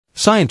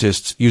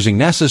scientists using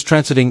NASA's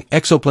Transiting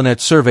Exoplanet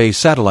Survey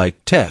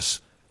satellite,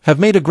 TESS, have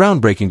made a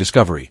groundbreaking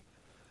discovery.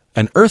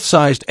 An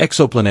Earth-sized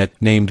exoplanet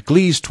named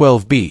Gliese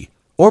 12b,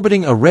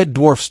 orbiting a red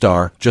dwarf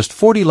star just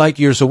 40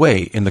 light-years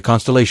away in the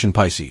constellation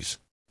Pisces.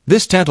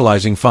 This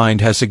tantalizing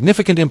find has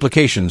significant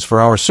implications for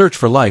our search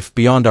for life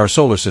beyond our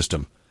solar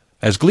system,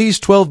 as Gliese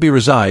 12b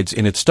resides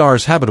in its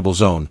star's habitable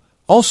zone,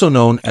 also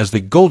known as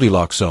the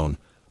Goldilocks zone,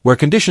 where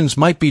conditions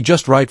might be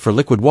just right for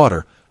liquid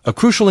water, a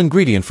crucial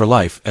ingredient for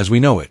life as we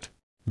know it.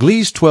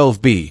 Gliese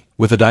 12b,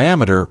 with a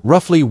diameter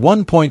roughly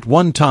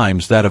 1.1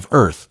 times that of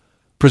Earth,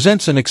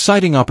 presents an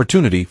exciting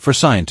opportunity for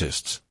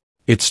scientists.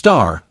 Its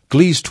star,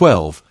 Gliese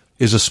 12,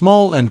 is a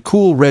small and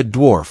cool red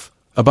dwarf,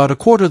 about a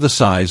quarter the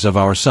size of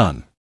our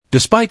Sun.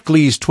 Despite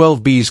Gliese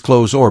 12b's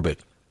close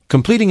orbit,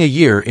 completing a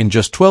year in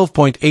just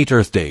 12.8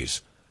 Earth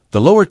days,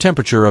 the lower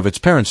temperature of its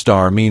parent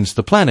star means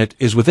the planet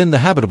is within the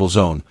habitable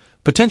zone,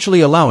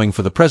 potentially allowing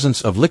for the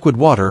presence of liquid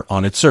water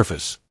on its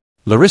surface.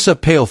 Larissa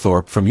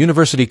Palethorpe from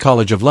University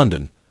College of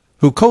London,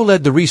 who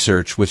co-led the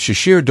research with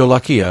Shishir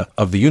Dholakia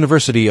of the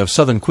University of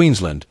Southern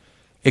Queensland,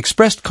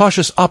 expressed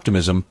cautious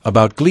optimism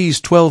about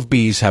Gliese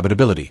 12b's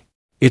habitability.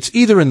 It's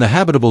either in the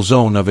habitable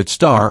zone of its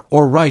star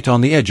or right on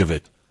the edge of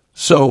it,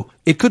 so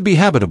it could be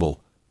habitable,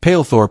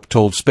 Palethorpe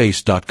told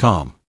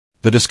Space.com.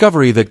 The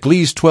discovery that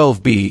Gliese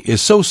 12b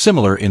is so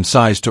similar in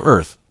size to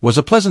Earth was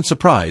a pleasant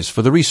surprise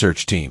for the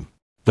research team.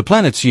 The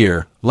planet's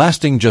year,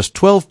 lasting just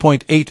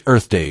 12.8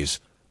 Earth days,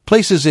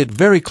 places it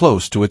very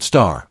close to its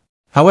star.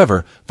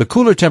 However, the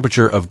cooler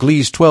temperature of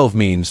Gliese 12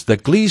 means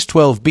that Gliese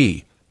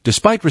 12b,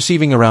 despite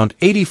receiving around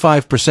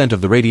 85%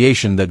 of the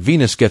radiation that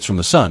Venus gets from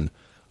the Sun,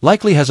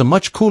 likely has a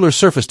much cooler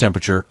surface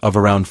temperature of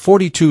around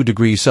 42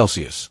 degrees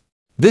Celsius.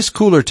 This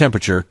cooler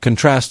temperature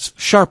contrasts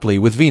sharply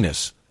with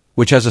Venus,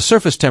 which has a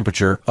surface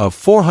temperature of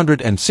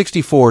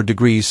 464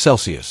 degrees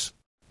Celsius.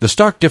 The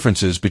stark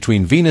differences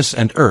between Venus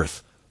and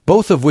Earth,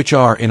 both of which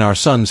are in our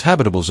Sun's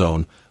habitable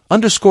zone,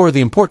 underscore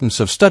the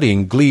importance of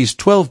studying Gliese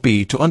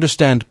 12b to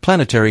understand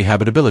planetary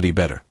habitability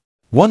better.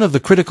 One of the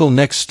critical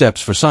next steps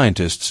for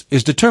scientists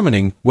is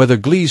determining whether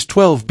Gliese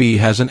 12b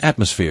has an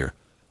atmosphere,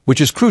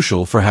 which is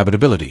crucial for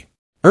habitability.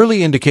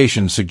 Early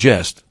indications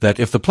suggest that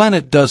if the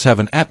planet does have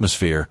an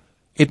atmosphere,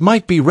 it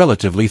might be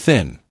relatively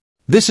thin.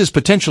 This is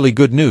potentially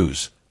good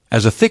news,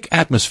 as a thick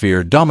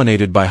atmosphere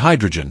dominated by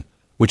hydrogen,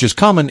 which is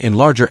common in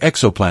larger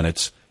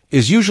exoplanets,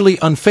 is usually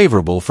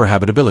unfavorable for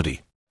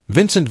habitability.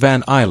 Vincent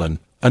van Eilen,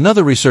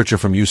 another researcher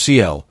from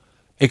UCL,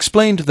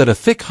 explained that a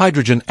thick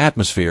hydrogen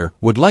atmosphere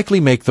would likely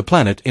make the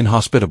planet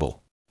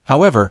inhospitable.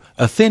 However,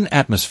 a thin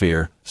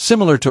atmosphere,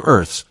 similar to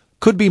Earth's,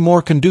 could be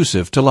more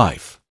conducive to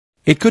life.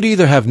 It could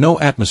either have no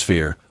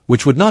atmosphere,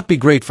 which would not be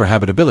great for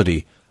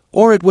habitability,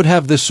 or it would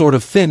have this sort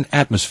of thin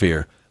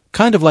atmosphere,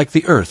 kind of like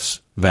the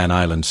Earth's, Van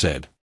Eilen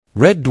said.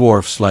 Red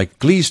dwarfs like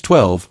Gliese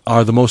 12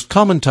 are the most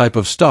common type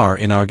of star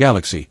in our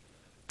galaxy,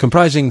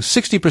 comprising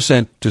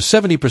 60% to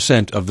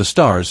 70% of the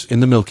stars in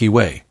the Milky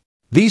Way.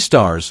 These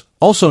stars,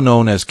 also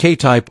known as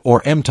K-type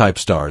or M-type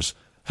stars,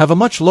 have a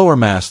much lower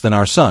mass than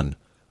our Sun,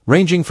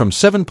 ranging from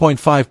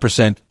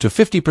 7.5% to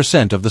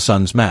 50% of the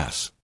Sun's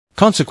mass.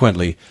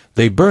 Consequently,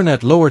 they burn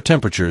at lower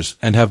temperatures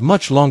and have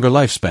much longer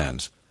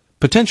lifespans,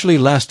 potentially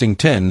lasting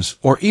tens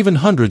or even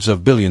hundreds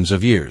of billions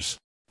of years.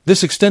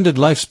 This extended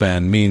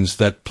lifespan means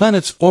that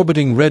planets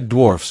orbiting red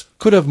dwarfs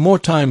could have more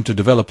time to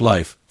develop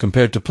life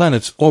compared to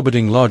planets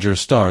orbiting larger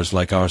stars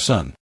like our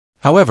Sun.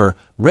 However,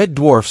 red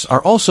dwarfs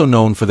are also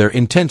known for their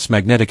intense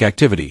magnetic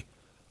activity,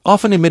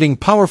 often emitting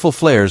powerful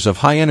flares of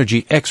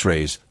high-energy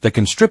X-rays that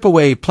can strip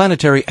away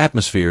planetary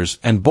atmospheres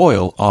and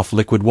boil off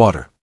liquid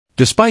water.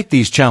 Despite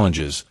these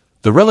challenges,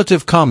 the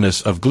relative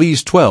calmness of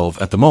Gliese 12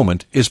 at the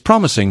moment is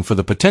promising for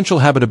the potential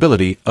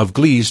habitability of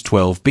Gliese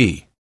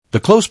 12b. The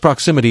close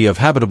proximity of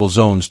habitable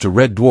zones to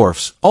red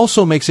dwarfs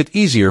also makes it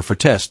easier for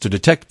TESS to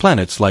detect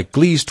planets like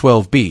Gliese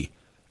 12b,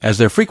 as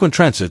their frequent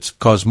transits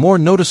cause more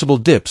noticeable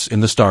dips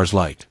in the star's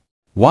light.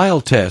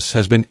 While TESS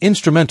has been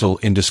instrumental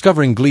in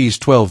discovering Gliese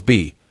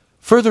 12b,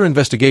 further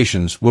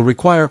investigations will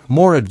require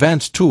more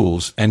advanced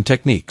tools and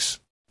techniques.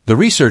 The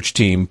research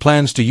team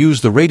plans to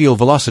use the radial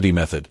velocity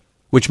method,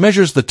 which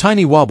measures the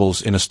tiny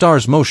wobbles in a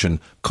star's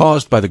motion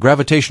caused by the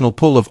gravitational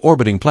pull of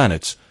orbiting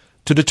planets,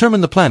 to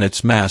determine the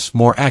planet's mass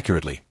more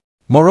accurately.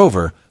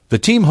 Moreover, the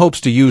team hopes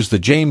to use the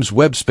James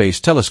Webb Space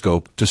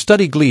Telescope to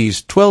study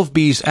Gliese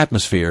 12b's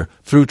atmosphere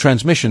through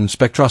transmission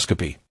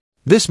spectroscopy.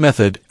 This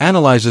method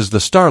analyzes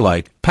the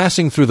starlight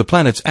passing through the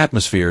planet's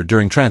atmosphere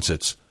during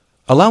transits,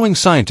 allowing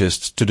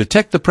scientists to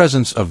detect the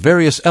presence of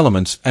various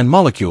elements and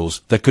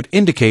molecules that could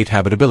indicate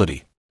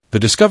habitability. The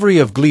discovery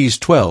of Gliese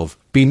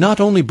 12b not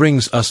only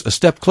brings us a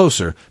step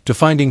closer to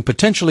finding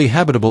potentially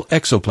habitable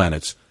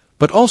exoplanets,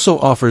 but also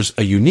offers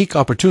a unique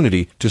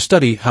opportunity to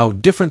study how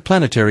different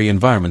planetary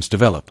environments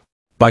develop.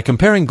 By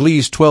comparing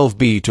Gliese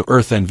 12b to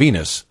Earth and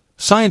Venus,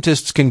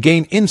 scientists can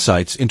gain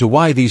insights into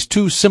why these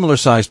two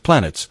similar-sized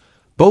planets,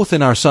 both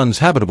in our Sun's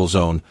habitable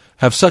zone,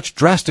 have such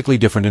drastically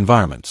different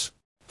environments.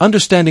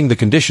 Understanding the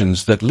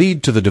conditions that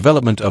lead to the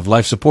development of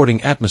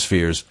life-supporting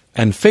atmospheres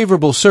and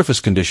favorable surface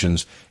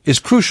conditions is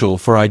crucial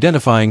for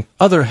identifying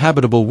other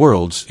habitable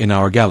worlds in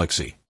our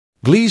galaxy.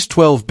 Gliese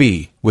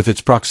 12b, with its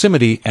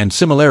proximity and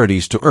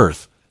similarities to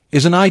Earth,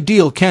 is an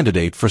ideal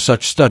candidate for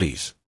such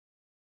studies.